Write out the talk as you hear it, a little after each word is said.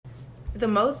The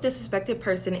most disrespected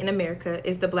person in America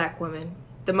is the black woman.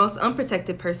 The most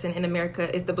unprotected person in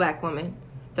America is the black woman.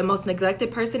 The most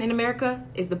neglected person in America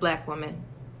is the black woman.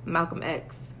 Malcolm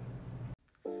X.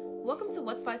 Welcome to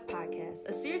What's Life Podcast,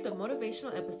 a series of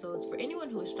motivational episodes for anyone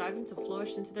who is striving to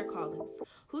flourish into their callings.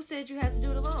 Who said you had to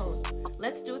do it alone?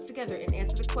 Let's do it together and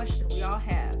answer the question we all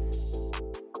have.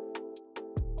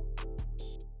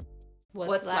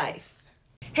 What's life?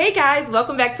 Hey guys,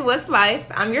 welcome back to What's Life.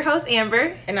 I'm your host,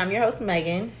 Amber. And I'm your host,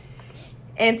 Megan.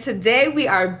 And today we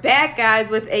are back, guys,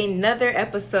 with another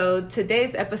episode.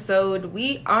 Today's episode,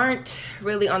 we aren't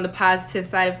really on the positive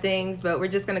side of things, but we're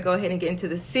just going to go ahead and get into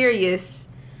the serious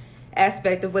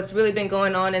aspect of what's really been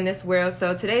going on in this world.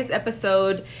 So today's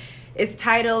episode is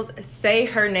titled, Say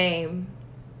Her Name.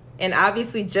 And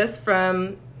obviously just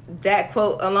from that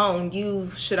quote alone, you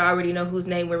should already know whose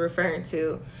name we're referring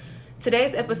to.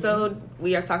 Today's episode,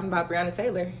 we are talking about Breonna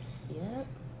Taylor.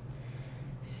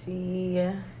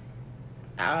 Yep.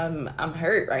 I'm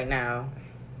hurt right now,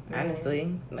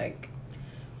 honestly. Like,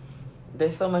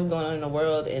 there's so much going on in the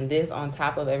world, and this on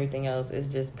top of everything else is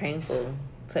just painful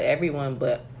to everyone,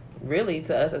 but really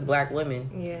to us as black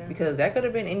women. Yeah. Because that could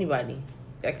have been anybody.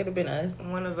 That could have been us.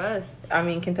 One of us. I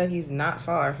mean, Kentucky's not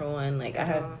far for one. Like, I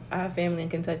have family in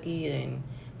Kentucky, and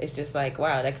it's just like,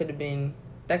 wow, that could have been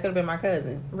my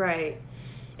cousin. Right.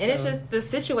 And so, it's just the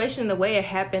situation, the way it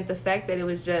happened, the fact that it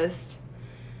was just,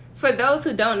 for those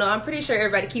who don't know, I'm pretty sure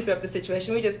everybody keeping up the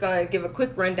situation. We're just going to give a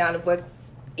quick rundown of what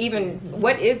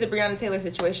is the Breonna Taylor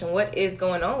situation? What is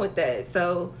going on with that?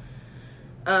 So,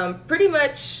 pretty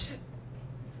much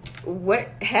what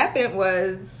happened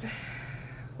was,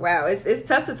 wow, it's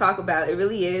tough to talk about. It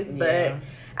really is. But yeah.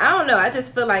 I don't know. I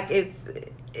just feel like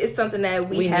it's something that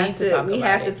we have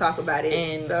to talk about it.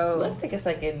 And so let's take a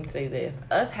second and say this.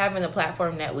 Us having the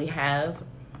platform that we have,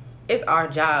 it's our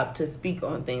job to speak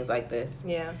on things like this.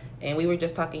 Yeah. And we were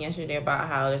just talking yesterday about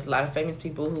how there's a lot of famous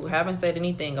people who haven't said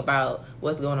anything about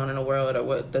what's going on in the world or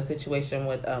what the situation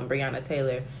with Breonna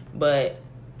Taylor. But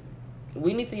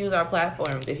we need to use our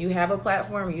platforms. If you have a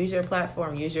platform, use your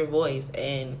platform, use your voice,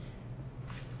 and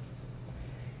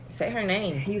say her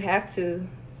name. You have to.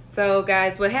 So,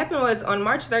 guys, what happened was on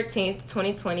March 13th,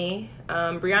 2020,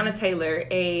 Breonna Taylor,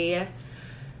 a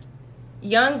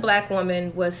young black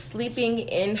woman, was sleeping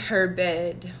in her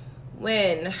bed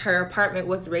when her apartment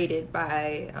was raided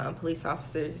by police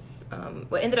officers.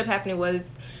 What ended up happening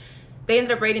was they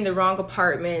ended up raiding the wrong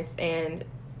apartment and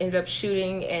ended up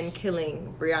shooting and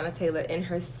killing Breonna Taylor in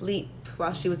her sleep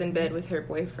while she was in bed with her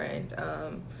boyfriend.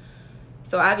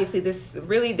 So obviously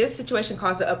this situation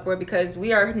caused an uproar because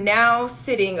we are now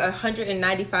sitting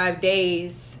 195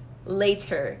 days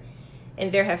later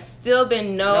and there has still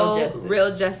been no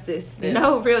real justice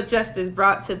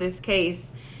brought to this case.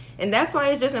 And that's why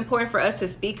it's just important for us to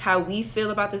speak how we feel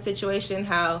about the situation,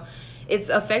 how it's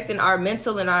affecting our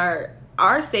mental and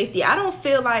our safety. I don't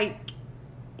feel like,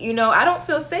 I don't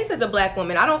feel safe as a black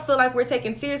woman. I don't feel like we're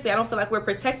taken seriously. I don't feel like we're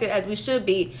protected as we should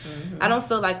be. Mm-hmm. I don't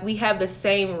feel like we have the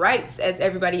same rights as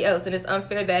everybody else. And it's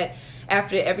unfair that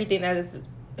after everything that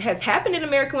has happened in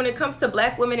America when it comes to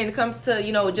black women and it comes to,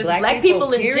 just black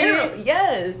people in general.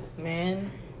 Yes.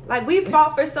 Man. Like, we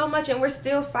fought for so much and we're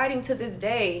still fighting to this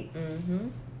day. Mm-hmm.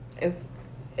 It's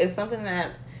something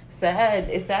that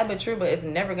it's sad but true, but it's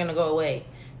never going to go away.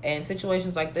 And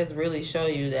situations like this really show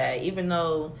you that even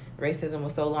though racism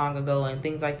was so long ago and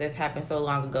things like this happened so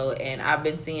long ago, and I've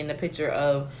been seeing the picture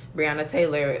of Breonna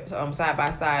Taylor side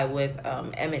by side with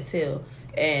Emmett Till,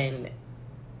 and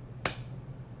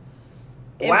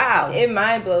wow, it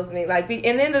mind blows me. Like,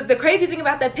 and then the crazy thing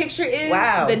about that picture is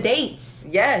the dates.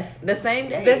 Yes, the same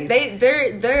day.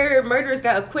 Their murderers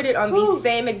got acquitted on the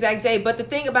same exact day. But the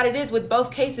thing about it is, with both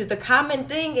cases, the common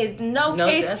thing is no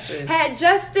case justice. Had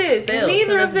justice. Still,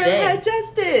 neither of them day. had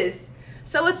justice.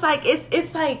 So it's like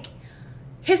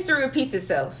history repeats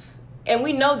itself. And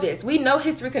we know this. We know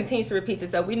history continues to repeat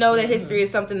itself. We know that history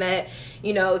is something that,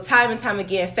 time and time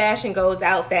again, fashion goes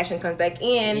out, fashion comes back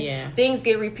in. Yeah. Things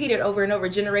get repeated over and over,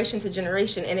 generation to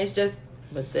generation. And it's just...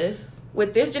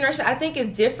 With this generation, I think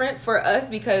it's different for us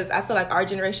because I feel like our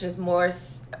generation is more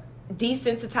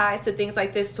desensitized to things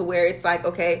like this, to where it's like,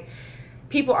 okay,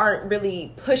 people aren't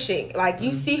really pushing. Like,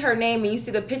 you see her name and you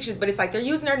see the pictures, but it's like they're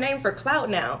using her name for clout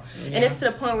now. Yeah. And it's to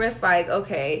the point where it's like,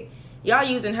 okay, y'all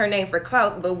using her name for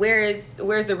clout, but where's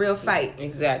the real fight?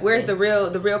 Exactly. Where's the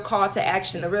real call to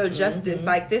action, the real justice? Mm-hmm.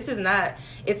 Like,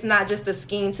 it's not just a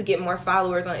scheme to get more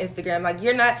followers on Instagram. Like,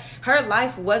 her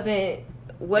life wasn't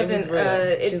she's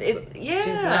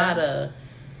not a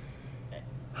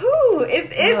Oh,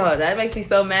 that makes me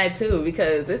so mad too,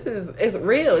 because it's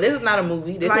real. This is not a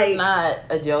movie. This is not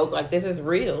a joke. Like, this is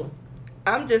real.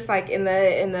 I'm just like in the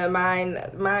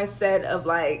mindset of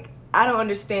like, I don't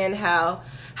understand how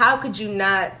could you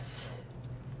not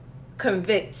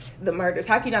convict the murders?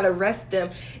 How can you not arrest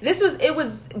them? It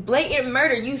was blatant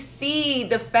murder. You see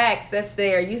the facts that's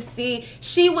there. You see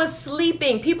she was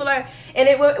sleeping. People are,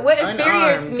 and what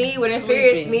infuriates me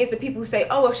is the people who say,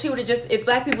 oh, if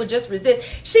black people just resist.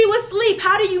 She was asleep.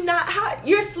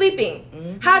 You're sleeping.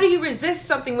 Mm-hmm. How do you resist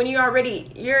something when you're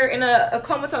in a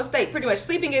comatose state? Pretty much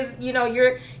sleeping is,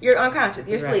 you're unconscious.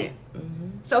 You're asleep. Mm-hmm.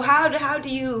 So how do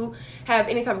you have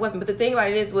any type of weapon? But the thing about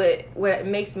it is, what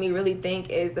makes me really think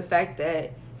is the fact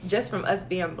that just from us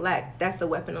being black, that's a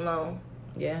weapon alone.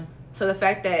 Yeah. So the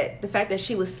fact that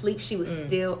she was asleep, she was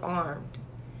still armed.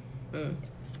 And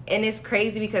it's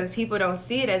crazy because people don't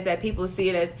see it as that. People see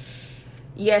it as,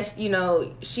 yes,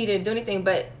 she didn't do anything,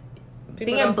 but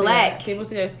being black, people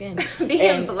see their skin.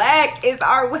 Being black is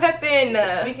our weapon.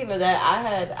 Speaking of that,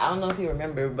 I don't know if you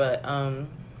remember, but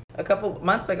a couple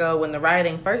months ago when the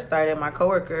rioting first started, my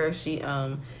coworker, she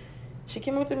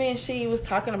came up to me and she was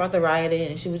talking about the rioting,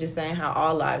 and she was just saying how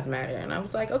all lives matter. And I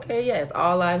was like, okay, yes,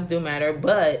 all lives do matter,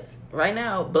 but right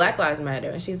now Black lives matter.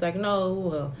 And she's like, no,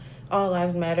 well, all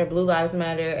lives matter, blue lives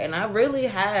matter. And I really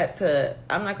had to,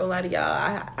 I'm not gonna lie to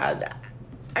y'all,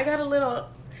 I got a little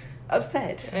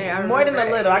upset. Yeah, more than a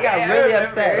little. I got really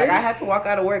upset. Like, I had to walk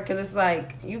out of work because it's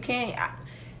like, you can't.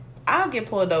 I'll get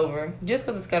pulled over just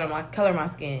because it's color of my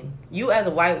skin. You as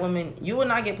a white woman, you will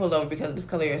not get pulled over because of this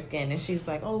color of your skin. And she's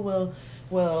like, oh,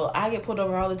 well, I get pulled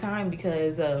over all the time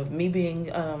because of me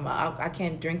being, I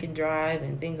can't drink and drive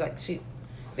and things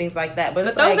like that.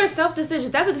 But those are self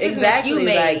decisions. That's a decision that you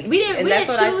made. Like, we didn't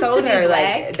choose to be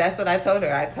black. That's what I told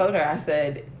her. I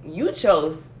said, you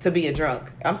chose to be a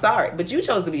drunk. I'm sorry, but you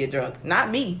chose to be a drunk, not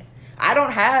me. I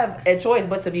don't have a choice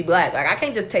but to be black. Like, I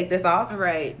can't just take this off.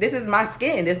 Right. This is my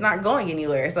skin. It's not going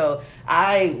anywhere. So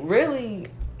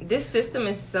this system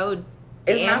is so damaged.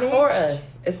 It's not for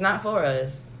us. It's not for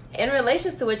us. In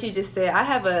relations to what you just said, I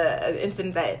have an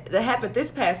incident that happened this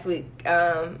past week.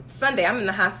 Sunday, I'm in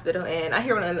the hospital, and I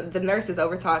hear one of the nurses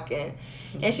over talking.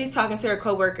 Mm-hmm. And she's talking to her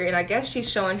coworker, and I guess she's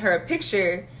showing her a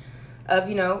picture of,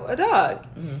 a dog.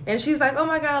 Mm-hmm. And she's like, oh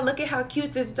my God, look at how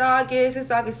cute this dog is. This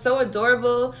dog is so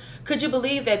adorable. Could you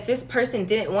believe that this person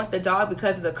didn't want the dog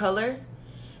because of the color?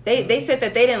 They said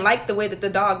that they didn't like the way that the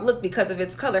dog looked because of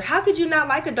its color. How could you not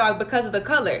like a dog because of the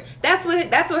color? That's what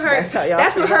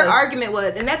her argument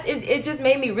was. And it just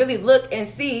made me really look and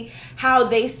see how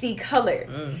they see color.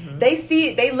 Mm-hmm.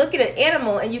 They look at an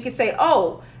animal and you can say,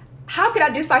 oh, how could I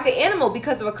dislike an animal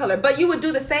because of a color? But you would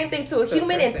do the same thing to a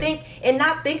human and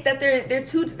not think that they're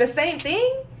two the same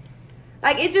thing?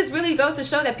 Like, it just really goes to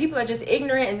show that people are just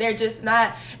ignorant, and they're just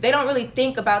not, they don't really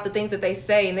think about the things that they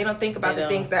say, and they don't think about the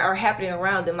things that are happening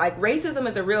around them. Like, racism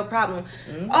is a real problem.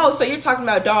 Mm-hmm. Oh, so you're talking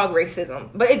about dog racism.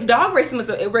 But it's dog racism is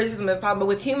a problem, but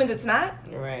with humans it's not?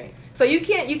 Right. So you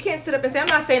can't sit up and say, I'm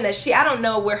not saying that I don't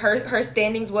know where her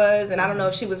standings was, and I don't know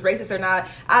if she was racist or not.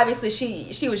 Obviously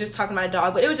she was just talking about a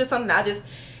dog, but it was just something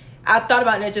I thought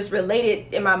about, and it just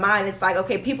related in my mind. It's like,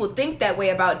 okay, people think that way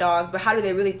about dogs, but how do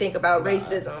they really think about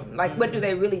racism? Like, what do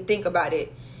they really think about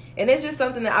it? And it's just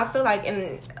something that I feel like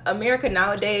in America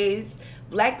nowadays,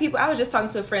 black people, I was just talking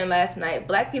to a friend last night,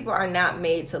 black people are not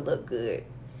made to look good.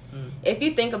 If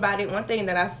you think about it, one thing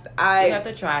that you have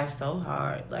to try so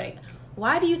hard. Like,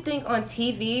 why do you think on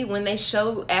TV when they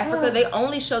show Africa, they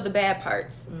only show the bad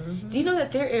parts? Mm-hmm. Do you know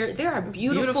that there are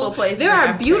beautiful places? There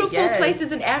are beautiful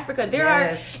places in Africa. There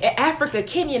are in Africa,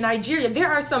 Kenya, Nigeria.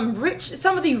 There are some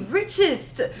of the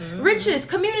richest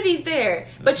communities there,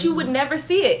 but you would never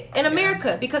see it in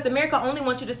America because America only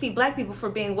wants you to see black people for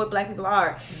being what black people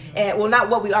are, and well, not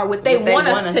what we are, what they want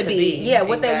us to be. Yeah,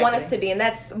 what they want us to be, and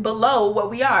that's below what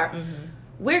we are. Mm-hmm.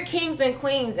 We're kings and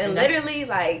queens, and literally,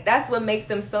 like, that's what makes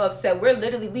them so upset.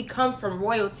 We come from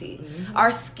royalty. Mm-hmm.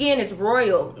 Our skin is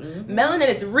royal. Mm-hmm. Melanin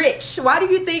is rich. Why do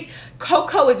you think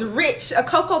cocoa is rich? A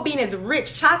cocoa bean is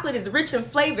rich. Chocolate is rich in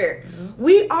flavor. Mm-hmm.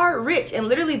 We are rich, and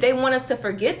literally, they want us to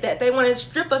forget that. They want to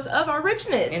strip us of our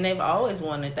richness. And they've always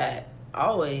wanted that.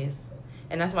 Always.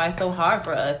 And that's why it's so hard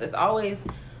for us. It's always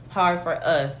hard for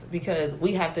us because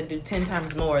we have to do 10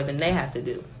 times more than they have to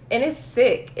do. And it's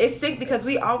sick. It's sick because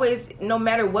we always, no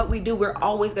matter what we do, we're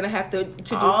always going to have to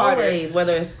do harder. Always.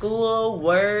 Whether it's school,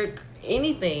 work,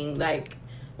 anything. Like,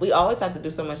 we always have to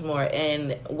do so much more.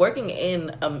 And working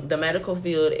in the medical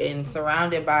field and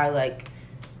surrounded by, like,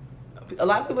 a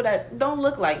lot of people that don't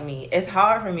look like me, it's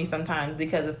hard for me sometimes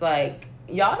because it's like,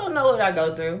 y'all don't know what I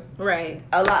go through. Right.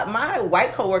 A lot. My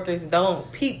white coworkers don't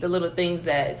peep the little things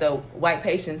that the white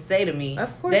patients say to me.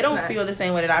 Of course they don't not. feel the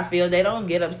same way that I feel. They don't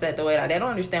get upset the way that they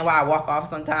don't understand why I walk off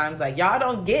sometimes. Like, y'all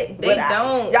don't get.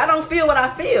 Y'all don't feel what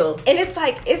I feel. And it's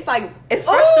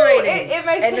frustrating. It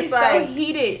makes and me it's so like,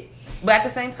 heated. But at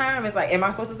the same time, it's like, am I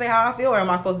supposed to say how I feel, or am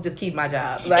I supposed to just keep my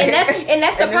job? Like, and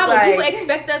that's the problem.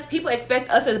 Like, people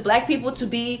expect us as black people to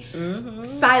be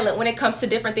silent when it comes to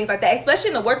different things like that, especially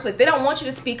in the workplace. They don't want you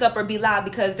to speak up or be loud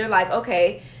because they're like,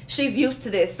 okay, she's used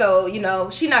to this, so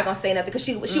she's not gonna say nothing because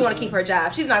she want to keep her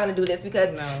job. She's not gonna do this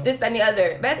because this, that, and the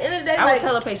other. But at the end of the day, I would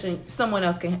tell a patient someone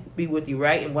else can be with you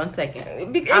right in 1 second.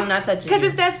 I'm not touching you because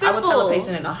it's that simple. I would tell a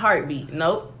patient in a heartbeat.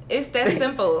 Nope. It's that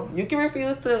simple. You can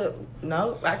refuse to.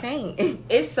 No, I can't.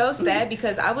 It's so sad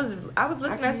because I was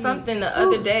looking at something the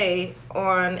other day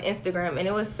on Instagram, and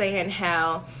it was saying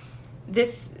how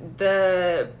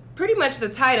pretty much the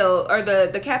title or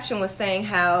the caption was saying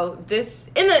how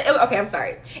I'm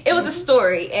sorry. It was a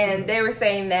story, and they were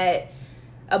saying that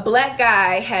a black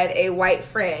guy had a white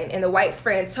friend, and the white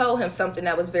friend told him something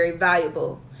that was very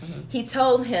valuable. He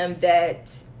told him that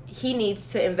he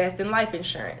needs to invest in life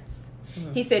insurance.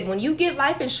 He said, when you get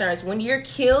life insurance, when you're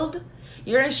killed,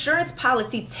 your insurance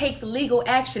policy takes legal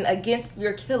action against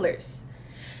your killers.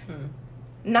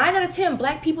 9 out of 10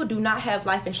 black people do not have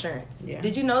life insurance. Yeah.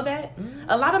 Did you know that?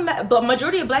 But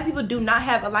majority of black people do not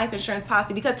have a life insurance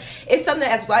policy because it's something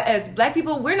that as black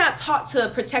people, we're not taught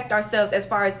to protect ourselves as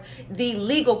far as the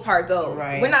legal part goes.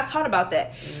 Right. We're not taught about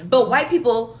that. But white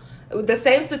people, the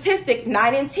same statistic,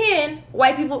 9 in 10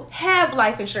 white people have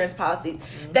life insurance policies.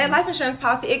 That life insurance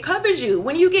policy, it covers you.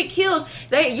 When you get killed,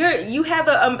 you have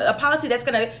a policy that's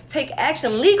going to take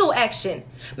action, legal action.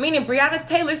 Meaning Breonna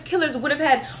Taylor's killers would have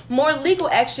had more legal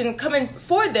action coming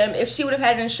for them if she would have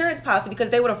had an insurance policy because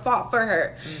they would have fought for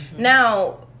her.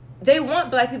 Now, they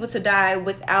want black people to die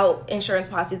without insurance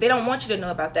policies. They don't want you to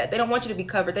know about that. They don't want you to be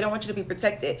covered. They don't want you to be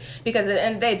protected because at the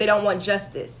end of the day, they don't want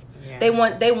justice. Yeah. They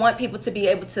want people to be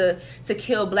able to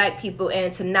kill black people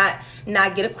and to not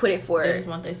get acquitted for it. They just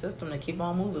want their system to keep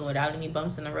on moving without any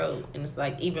bumps in the road. And it's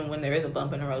like, even when there is a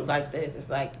bump in the road like this, it's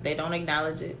like they don't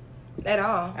acknowledge it. At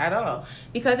all.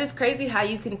 Because it's crazy how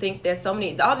you can think there's so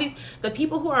many, the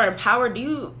people who are in power,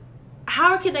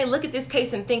 how can they look at this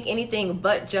case and think anything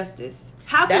but justice?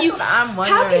 How can you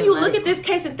look at this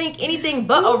case and think anything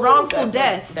but a wrongful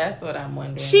death? That's what I'm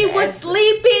wondering. She was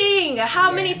sleeping.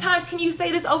 How many times can you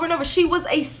say this over and over? She was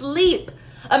asleep.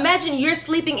 Imagine you're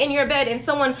sleeping in your bed and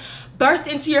someone bursts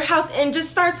into your house and just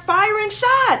starts firing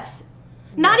shots.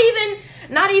 Not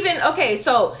even okay,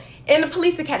 so in the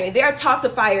police academy, they are taught to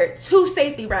fire 2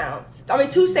 safety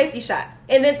shots.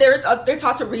 And then they're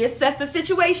taught to reassess the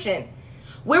situation.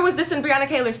 Where was this in Breonna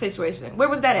Taylor's situation? Where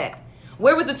was that at?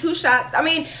 Where were the 2 shots? I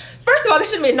mean, first of all, there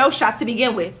shouldn't be no shots to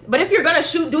begin with. But if you're gonna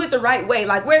shoot, do it the right way.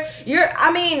 Like it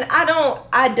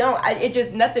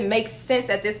just, nothing makes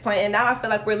sense at this point. And now I feel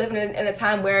like we're living in a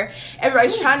time where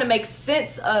everybody's trying to make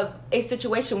sense of a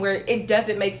situation where it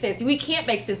doesn't make sense. We can't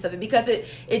make sense of it because it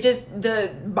just,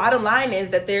 the bottom line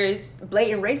is that there is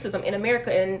blatant racism in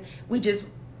America, and it just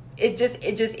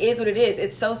is what it is.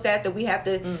 It's so sad that we have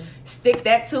to stick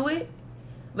that to it.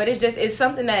 But it's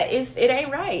something that it ain't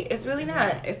right. It's really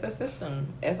not. It's the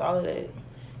system. That's all it is.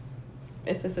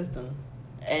 It's the system.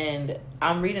 And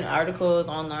I'm reading articles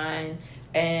online,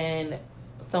 and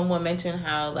someone mentioned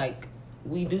how, like,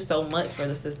 we do so much for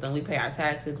the system. We pay our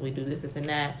taxes. We do this and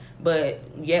that. But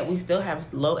yet we still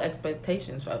have low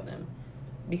expectations from them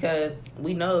because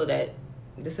we know that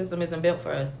the system isn't built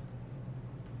for us.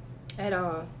 At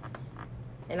all.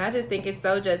 And I just think it's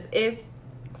the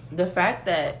fact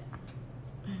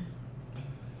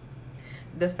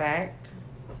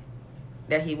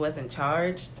that he wasn't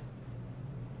charged.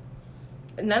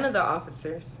 None of the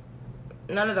officers,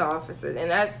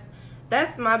 and that's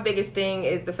my biggest thing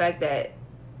is the fact that,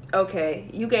 okay,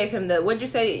 you gave him what'd you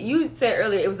say? You said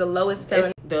earlier it was the lowest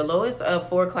felony. It's the lowest of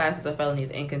 4 classes of felonies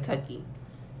in Kentucky,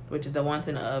 which is the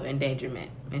wanton of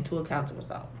endangerment and 2 counts of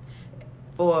assault.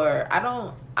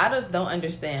 I just don't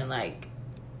understand. Like,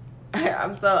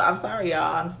 I'm sorry,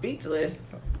 y'all. I'm speechless.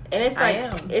 And it's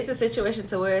like, it's a situation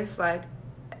to where it's like,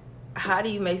 how do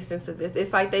you make sense of this?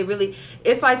 It's like they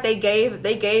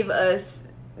gave us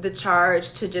the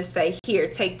charge to just say, here,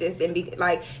 take this, and be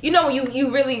like, you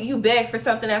beg for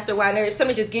something after a while, and if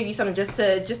somebody just give you something just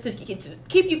to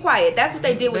keep you quiet. That's what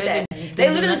they did with that.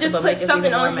 They literally just put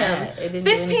something on him.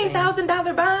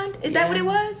 $15,000 bond? Is that what it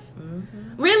was?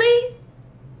 Mm-hmm. Really?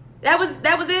 That was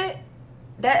it?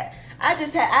 The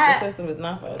system is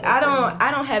not for us. I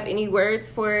don't have any words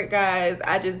for it, guys.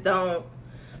 I just don't.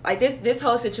 like this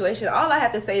whole situation, all I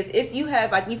have to say is, if you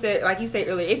have, like you said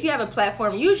earlier, if you have a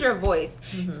platform, use your voice,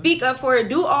 speak up for it,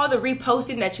 do all the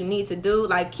reposting that you need to do,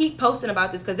 like keep posting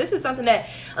about this, because this is something that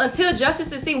until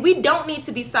justice is seen, we don't need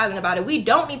to be silent about it. We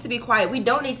don't need to be quiet. We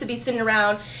don't need to be sitting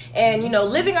around and, you know,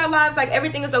 living our lives like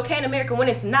everything is okay in America when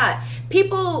it's not.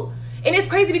 People, and it's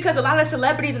crazy because a lot of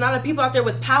celebrities and a lot of people out there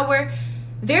with power,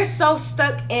 they're so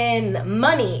stuck in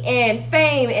money and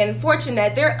fame and fortune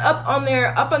that they're up on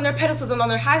their pedestals and on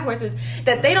their high horses,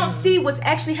 that they don't see what's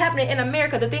actually happening in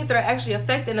America, the things that are actually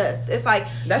affecting us. It's like,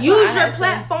 use your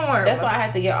platform. That's why I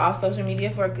had to get off social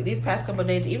media for these past couple of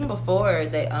days, even before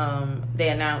they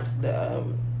announced the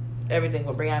everything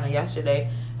with Brianna yesterday.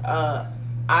 I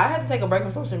had to take a break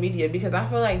from social media because I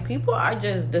feel like people are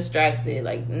just distracted.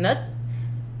 Like,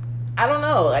 I don't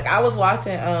know. Like, I was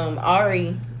watching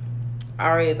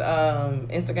Ari's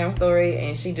Instagram story,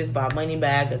 and she just bought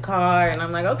Moneybagg a car, and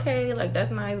I'm like, okay, like,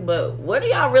 that's nice, but what are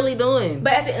y'all really doing?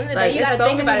 But at the end of the day, you gotta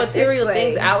think about material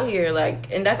things out here,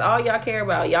 like, and that's all y'all care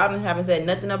about. Y'all haven't said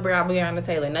nothing about Breonna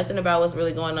Taylor, nothing about what's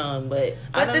really going on. But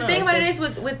the thing about it is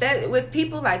with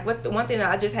people, like, what the one thing that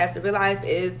I just had to realize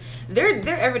is their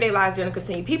everyday lives are going to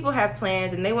continue. People have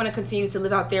plans and they want to continue to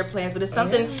live out their plans, but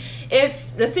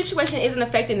if the situation isn't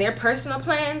affecting their personal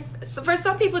plans, so for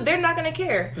some people, they're not going to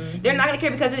care. They're not going to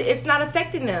care because it's not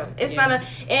affecting them. It's not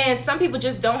and some people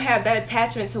just don't have that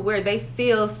attachment to where they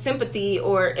feel sympathy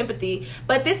or empathy.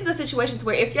 But this is a situation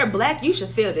where if you're black, you should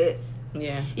feel this.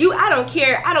 Yeah. I don't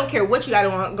care what you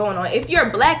got going on. If you're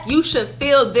black, you should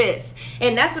feel this.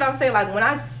 And that's what I'm saying. Like when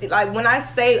I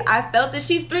say I felt this,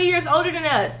 she's 3 years older than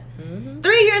us.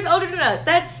 3 years older than us.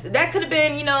 That could have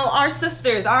been, you know, our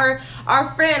sisters, our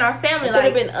friend, our family. It could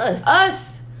have been us. Us.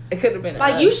 It could have been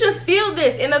like us. You should feel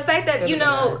this, and the fact that, you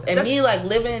know, and me like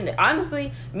living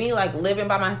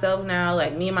by myself now.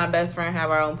 Like, me and my best friend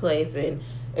have our own place, and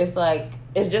it's like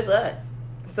it's just us.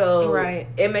 So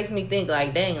it makes me think,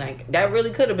 like, dang, like, that really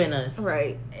could have been us.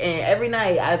 Right. And every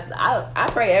night I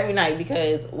pray every night,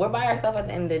 because we're by ourselves at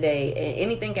the end of the day, and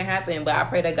anything can happen. But I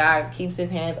pray that God keeps His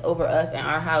hands over us and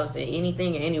our house and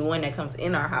anything and anyone that comes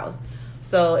in our house.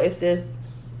 So it's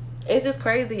just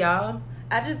crazy, y'all.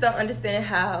 I just don't understand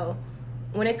how,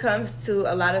 when it comes to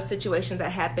a lot of situations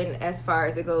that happen, as far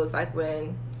as it goes, like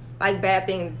when, like, bad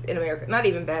things in America, not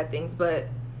even bad things, but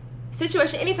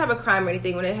situation, any type of crime or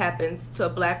anything, when it happens to a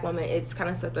black woman, it's kind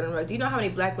of swept under the rug. Do you know how many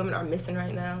black women are missing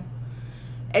right now?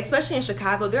 Especially in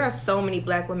Chicago, there are so many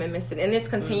black women missing, and it's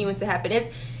continuing to happen.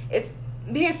 It's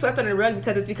being swept under the rug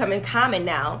because it's becoming common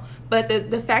now. But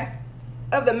the fact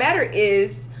of the matter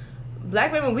is,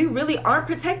 black women, we really aren't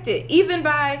protected. Even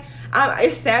by,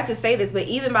 it's sad to say this, but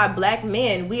even by black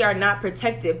men, we are not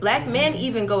protected. Black men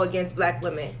even go against black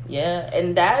women. Yeah,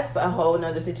 and that's a whole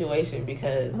nother situation,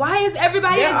 because why is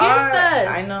everybody against us?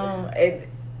 I know it.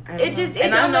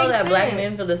 I know that black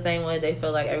men feel the same way. They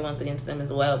feel like everyone's against them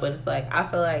as well. But it's like, I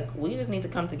feel like we just need to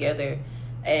come together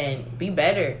and be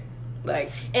better.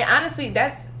 Like, and honestly,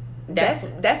 that's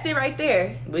it right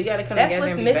there. We gotta come together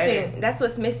and be better. That's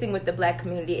what's missing with the black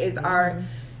community is our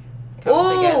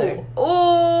together.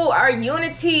 Our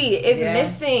unity is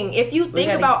missing. If you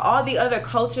think about all the other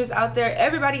cultures out there,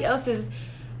 everybody else is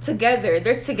together.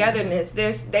 There's togetherness.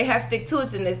 They have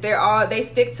stick-to-itiveness. They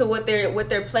stick to what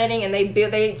they're planning, and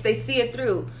they see it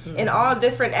through in all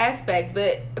different aspects.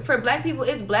 But for black people,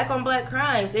 it's black on black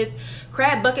crimes. It's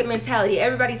crab bucket mentality.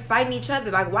 Everybody's fighting each other.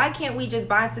 Like, why can't we just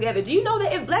bind together? Do you know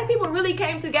that if black people really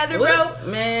came together, bro,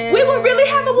 man, we would really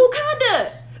have a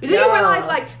Wakanda? Do you realize,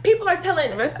 like, people are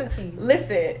telling... Rest in peace.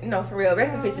 Listen, no, for real.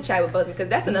 Rest in peace to Chadwick Boseman, because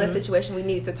that's another situation we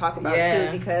need to talk about,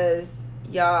 too, because,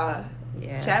 y'all,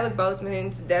 Chadwick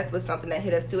Boseman's death was something that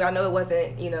hit us, too. I know it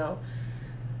wasn't, you know...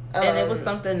 and it was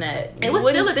something that... It was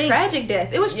still a tragic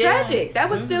death. It was tragic. That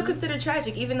was still considered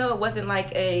tragic, even though it wasn't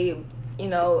like a, you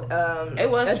know... it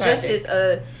was a tragic.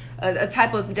 Justice, a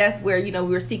type of death where, you know,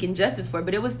 we were seeking justice for,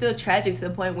 but it was still tragic to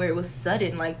the point where it was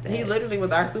sudden like that. He literally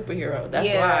was our superhero. That's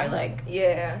why, like...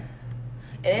 Yeah.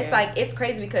 And it's like, it's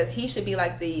crazy because he should be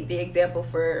like the example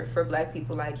for black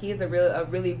people. Like, he is a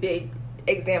really big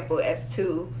example as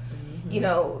to, you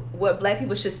know, what black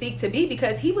people should seek to be,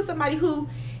 because he was somebody who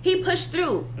he pushed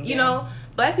through. You know,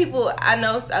 black people, I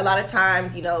know a lot of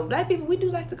times, you know, black people, we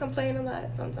do like to complain a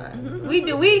lot sometimes. We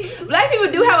do. Black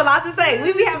people do have a lot to say.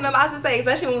 We be having a lot to say,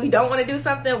 especially when we don't want to do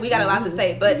something. We got a lot to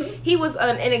say. But he was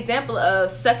an example of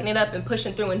sucking it up and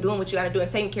pushing through and doing what you got to do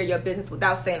and taking care of your business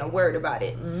without saying a word about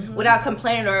it, without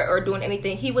complaining or doing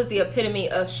anything. He was the epitome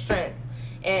of strength.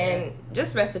 And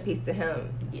just rest in peace to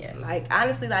him. Yeah. Like,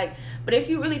 honestly, like, but if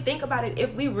you really think about it,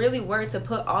 if we really were to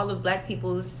put all of black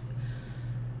people's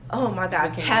oh my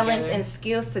God, talents together. and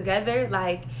skills together.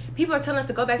 Like, people are telling us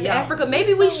to go back to Yeah. Africa.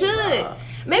 Maybe we So should. raw.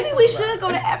 Maybe we should go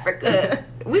to Africa.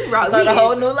 We raw. Start we a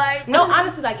whole is. new life. No,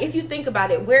 honestly, like, if you think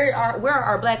about it, where are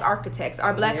our black architects,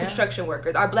 our black Yeah. construction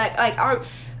workers, our black, like,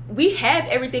 we have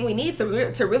everything we need to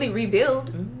really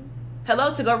rebuild. Mm-hmm.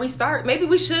 Hello, to go restart. Maybe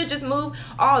we should just move,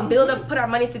 all build up, put our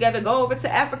money together, go over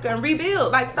to Africa and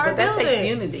rebuild. Like, start But that building. takes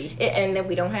unity. And then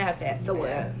we don't have that. So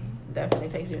Definitely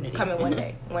takes unity. coming one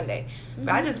day.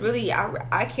 But I just really,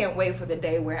 I can't wait for the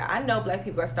day where I know black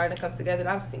people are starting to come together.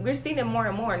 We're seeing it more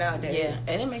and more nowadays. Yeah,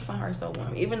 and it makes my heart so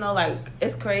warm. Even though, like,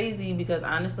 it's crazy because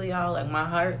honestly, y'all, like, my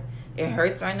heart, it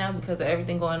hurts right now because of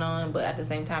everything going on. But at the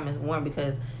same time, it's warm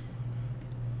because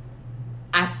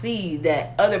I see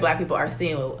that other black people are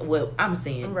seeing what I'm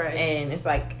seeing. Right. And it's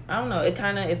like, I don't know, it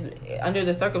kind of is, under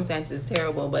the circumstances,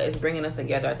 terrible, but it's bringing us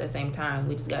together at the same time.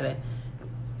 We just got to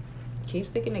keep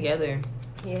sticking together.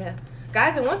 Yeah.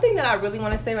 Guys, and one thing that I really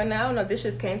want to say right now, I don't know if this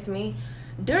just came to me.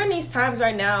 During these times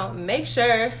right now, make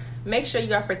sure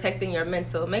you are protecting your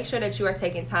mental. Make sure that you are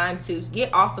taking time to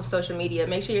get off of social media.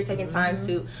 Make sure you're taking time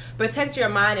to protect your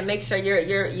mind and make sure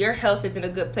your health is in a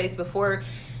good place before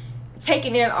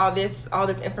taking in all this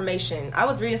information. I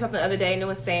was reading something the other day and it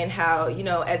was saying how,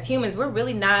 as humans, we're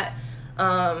really not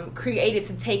created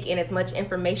to take in as much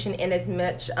information and as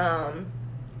much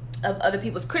of other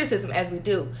people's criticism as we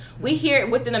do. We hear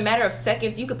within a matter of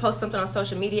seconds. You could post something on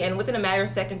social media, and within a matter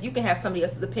of seconds, you can have somebody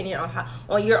else's opinion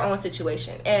on your own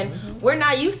situation. And we're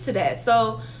not used to that.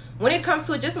 So when it comes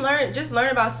to it, just learn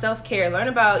about self-care. Learn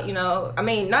about,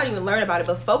 not even learn about it,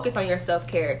 but focus on your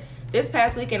self-care. This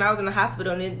past weekend, I was in the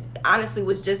hospital, and it honestly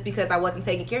was just because I wasn't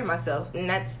taking care of myself. And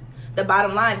that's the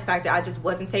bottom line, the fact that I just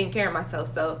wasn't taking care of myself.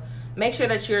 So make sure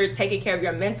that you're taking care of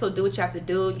your mental. Do what you have to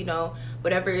do.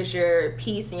 Whatever is your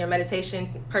peace and your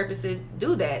meditation purposes,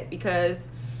 do that. Because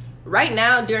right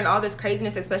now, during all this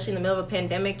craziness, especially in the middle of a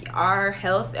pandemic, our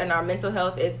health and our mental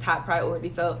health is top priority.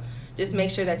 So just make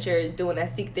sure that you're doing that.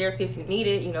 Seek therapy if you need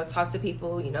it. Talk to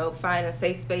people. Find a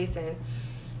safe space, and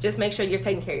just make sure you're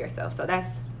taking care of yourself. So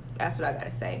that's what I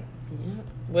gotta say. Yeah.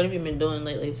 What have you been doing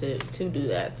lately to do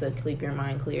that, to keep your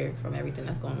mind clear from everything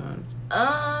that's going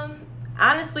on?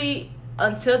 Honestly,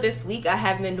 until this week, I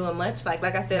haven't been doing much. Like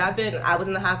I said, I was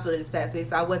in the hospital this past week,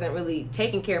 so I wasn't really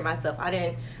taking care of myself.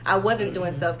 I wasn't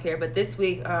doing self-care. But this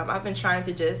week, I've been trying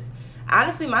to just,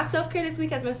 honestly, my self-care this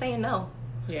week has been saying no.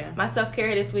 Yeah. My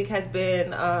self-care this week has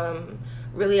been,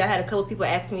 really, I had a couple people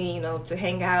ask me, to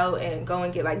hang out and go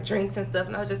and get like drinks and stuff,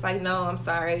 and I was just like, no, I'm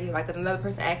sorry. Like, another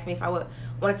person asked me if I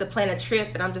wanted to plan a trip,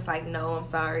 and I'm just like, no, I'm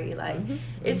sorry. Like,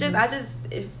 it's just,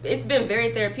 it's been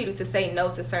very therapeutic to say no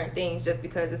to certain things, just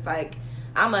because it's like,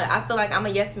 I feel like I'm a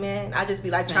yes man. I just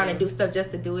be like trying to do stuff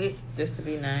just to do it, just to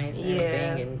be nice and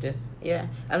everything, and just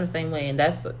I'm the same way, and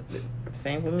that's the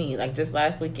same for me. Like, just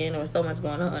last weekend, there was so much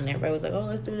going on, and everybody was like, oh,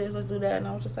 let's do this, let's do that, and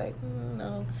I was just like,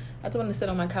 no, I just want to sit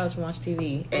on my couch and watch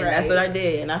TV, and that's what I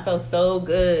did, and I felt so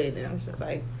good, and I was just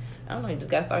like, I don't know, you just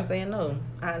gotta start saying no,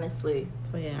 honestly.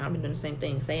 So yeah, I've been doing the same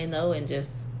thing, saying no, and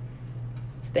just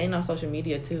staying off social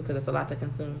media too, because it's a lot to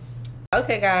consume.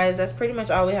 Okay, guys, that's pretty much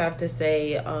all we have to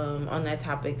say on that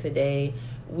topic today.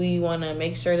 We want to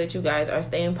make sure that you guys are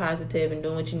staying positive and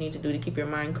doing what you need to do to keep your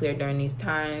mind clear during these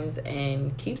times,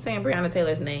 and keep saying Breonna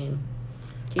Taylor's name.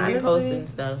 Keep reposting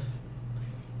stuff.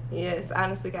 Yes,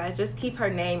 honestly, guys, just keep her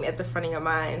name at the front of your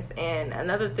minds. And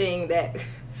another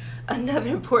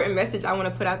important message I want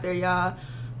to put out there, y'all.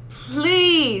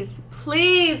 Please,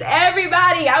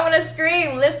 everybody, I want to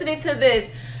scream listening to this.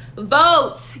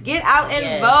 Vote. Get out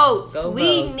and vote.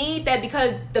 We need that,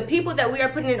 because the people that we are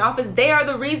putting in office, they are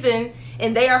the reason,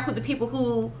 and they are the people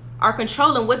who are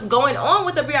controlling what's going on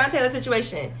with the Breonna Taylor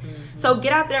situation. So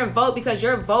get out there and vote, because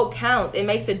your vote counts. It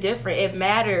makes a difference.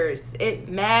 It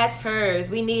matters.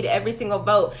 We need every single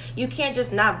vote. You can't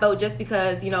just not vote just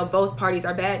because, both parties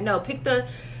are bad. No, pick the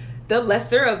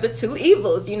lesser of the two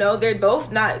evils. They're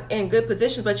both not in good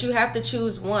positions, but you have to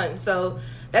choose one. So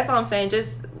that's all I'm saying.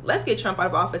 Just let's get Trump out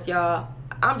of office, y'all.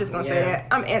 I'm just going to say that.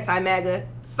 I'm anti-MAGA.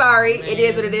 Sorry. Man. It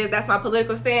is what it is. That's my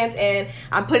political stance, and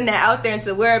I'm putting that out there into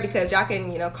the world, because y'all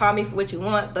can, call me for what you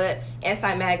want, but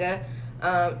anti-MAGA.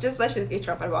 Let's just get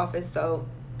Trump out of office. So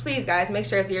please, guys, make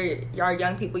sure as y'all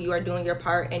young people, you are doing your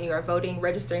part and you are voting,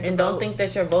 registering. And don't think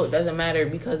that your vote doesn't matter,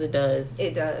 because it does.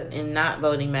 It does. And not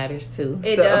voting matters too.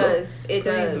 It does. It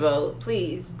does. Please vote.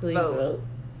 Please vote.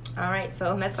 All right,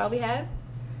 so that's all we have.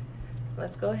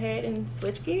 Let's go ahead and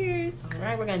switch gears. All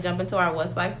right, we're going to jump into our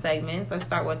What's Life segments. Let's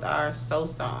start with our soul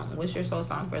song. What's your soul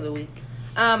song for the week?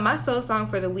 My soul song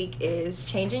for the week is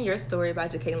Changing Your Story by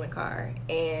Jacqueline Carr.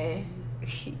 And,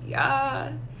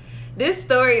 y'all, this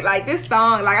story, like this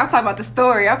song, like I'm talking about the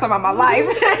story, I'm talking about my life.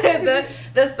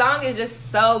 the song is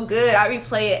just so good. I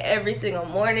replay it every single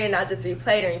morning. I just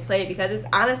replay it because it's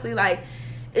honestly like,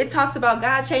 it talks about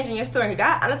God changing your story.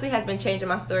 God honestly has been changing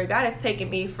my story. God has taken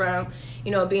me from,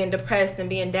 being depressed and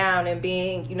being down and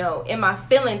being, in my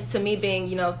feelings to me being,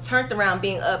 turned around,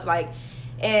 being up, like.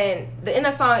 And in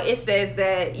the song, it says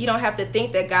that you don't have to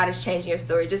think that God is changing your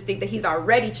story. Just think that he's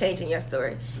already changing your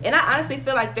story. And I honestly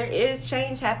feel like there is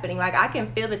change happening. Like, I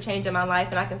can feel the change in my life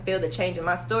and I can feel the change in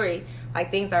my story.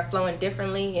 Like, things are flowing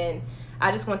differently. And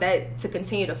I just want that to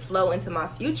continue to flow into my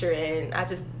future. And I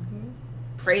just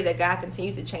pray that God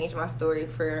continues to change my story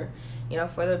for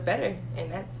the better.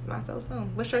 And that's my soul song.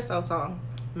 What's your soul song?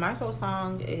 My soul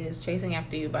song is Chasing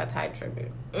After You by Ty Tribbett.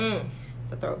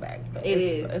 It's a throwback, but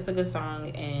it's a good song,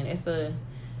 and it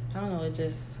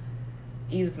just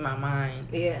eases my mind.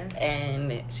 Yeah.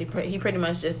 And he pretty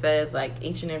much just says, like,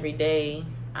 each and every day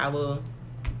I will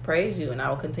praise you and I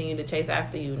will continue to chase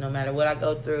after you no matter what I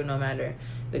go through, no matter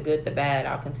the good, the bad.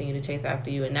 I'll continue to chase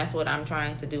after you. And that's what I'm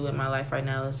trying to do in my life right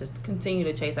now, is just continue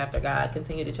to chase after God,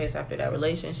 continue to chase after that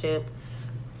relationship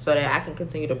so that I can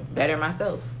continue to better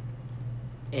myself,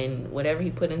 and whatever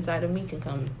he put inside of me can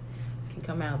come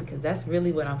out, because that's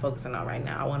really what I'm focusing on right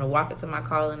now. I want to walk into my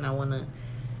calling. I want to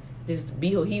just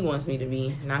be who he wants me to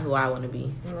be, not who I want to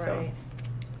be. Right.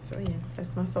 So yeah,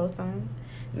 that's my soul song.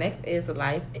 Next is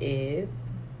Life Is.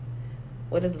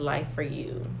 What is life for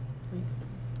you?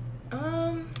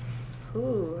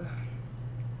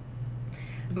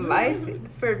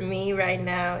 Life for me right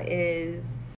now is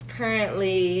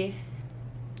currently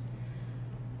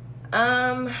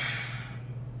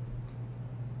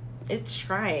it's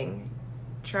trying.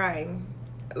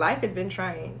 Life has been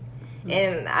trying.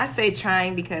 And I say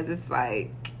trying because it's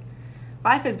like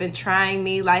life has been trying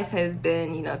me. Life has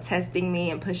been, testing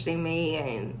me and pushing me,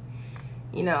 and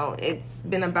it's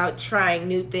been about trying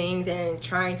new things and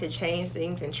trying to change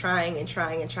things and trying.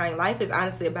 Life is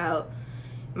honestly about,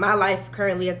 my life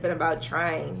currently has been about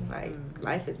trying. Like,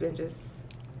 life has been just,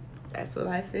 that's what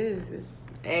life is.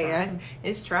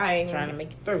 It's trying to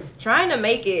make it through, trying to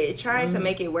make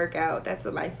it work out. That's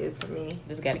what life is for me.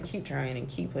 Just gotta keep trying and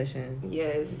keep pushing.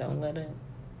 Yes, don't let up.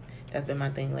 That's been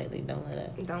my thing lately. Don't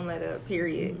let up,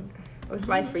 period. What's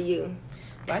life for you?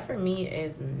 Life for me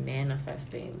is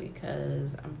manifesting,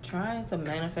 because I'm trying to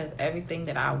manifest everything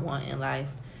that I want in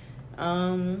life,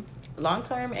 long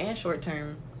term and short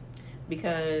term,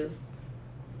 because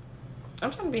I'm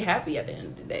trying to be happy at the end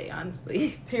of the day,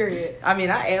 honestly. Period. I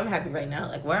mean, I am happy right now.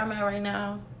 Like, where I'm at right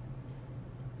now,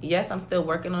 yes, I'm still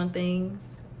working on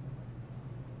things,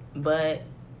 but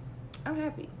I'm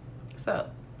happy. So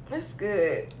that's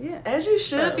good. Yeah. As you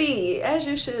should be.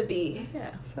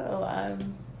 Yeah. So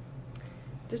I'm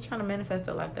just trying to manifest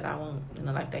the life that I want and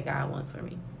the life that God wants for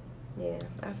me. Yeah,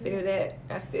 I feel that.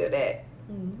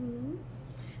 Mm-hmm.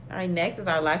 All right, next is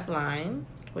our lifeline.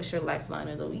 What's your lifeline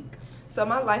of the week? So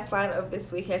my lifeline of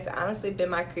this week has honestly been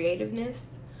my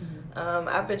creativeness. Mm-hmm.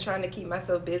 I've been trying to keep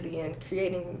myself busy and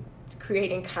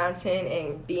creating content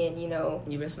and being,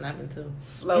 You've been snapping too.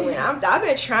 Flowing. I've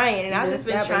been trying, and I've just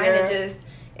been trying to just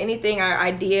anything or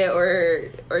idea or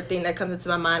thing that comes into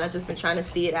my mind. I've just been trying to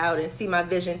see it out and see my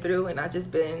vision through, and I've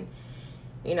just been,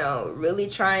 really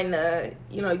trying to,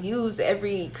 use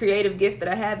every creative gift that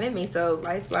I have in me. So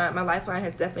my lifeline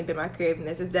has definitely been my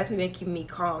creativeness. It's definitely been keeping me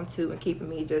calm too, and keeping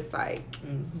me just like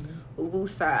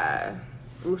woosah.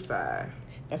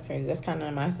 That's crazy. That's kind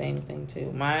of my same thing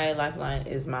too. My lifeline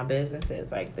is my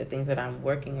businesses, like the things that I'm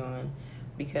working on,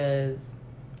 because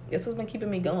this has been keeping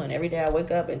me going. Every day I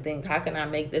wake up and think, how can I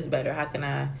make this better? How can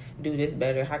I do this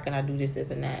better? How can I do this,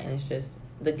 and that? And it's just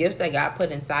the gifts that God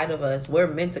put inside of us, we're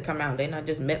meant to come out. They're not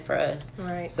just meant for us.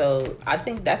 Right. So I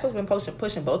think that's what's been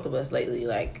pushing both of us lately,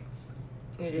 like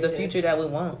the future that we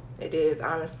want. It is,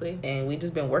 honestly. And we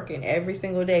just been working every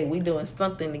single day. We doing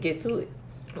something to get to it.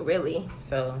 Really.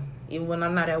 So even when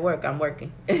I'm not at work, I'm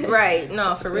working. Right.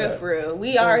 No, for real.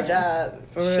 We are a job.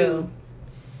 For real.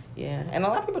 Yeah. And a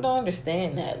lot of people don't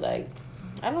understand that. Like,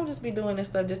 I don't just be doing this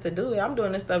stuff just to do it. I'm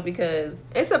doing this stuff because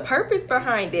it's a purpose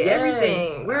behind it. Yes.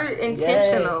 Everything. We're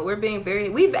intentional. Yes. We're being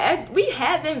we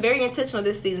have been very intentional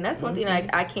this season. That's one thing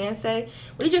I can say.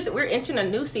 We're entering a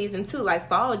new season too. Like,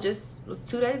 fall just was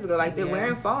 2 days ago. Like, we're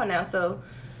in fall now. So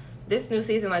this new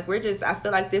season, like, I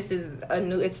feel like this is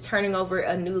it's turning over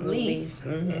a new leaf.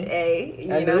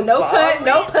 Mm-hmm. No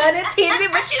pun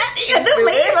intended, but you see a new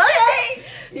leaf, okay?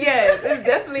 Yeah, it's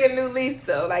definitely a new leaf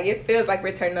though. Like, it feels like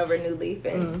we're turning over a new leaf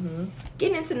and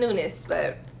getting into newness.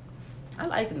 But I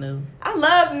like new. I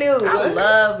love new. I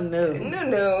love new.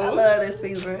 New. I love this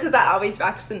season. Because I always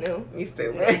rock the new. You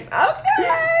stupid. Okay.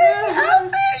 I'll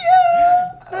see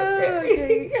you.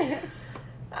 Okay.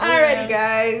 Alrighty,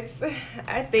 guys.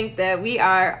 I think that we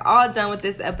are all done with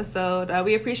this episode.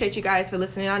 We appreciate you guys for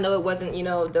listening. I know it wasn't,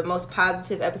 the most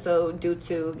positive episode due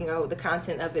to, the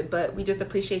content of it, but we just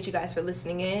appreciate you guys for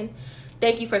listening in.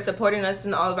 Thank you for supporting us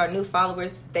and all of our new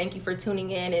followers. Thank you for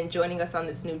tuning in and joining us on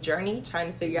this new journey,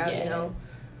 trying to figure out,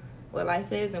 what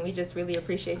life is. And we just really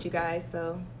appreciate you guys.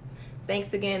 So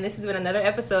thanks again. This has been another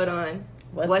episode on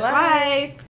What's Life?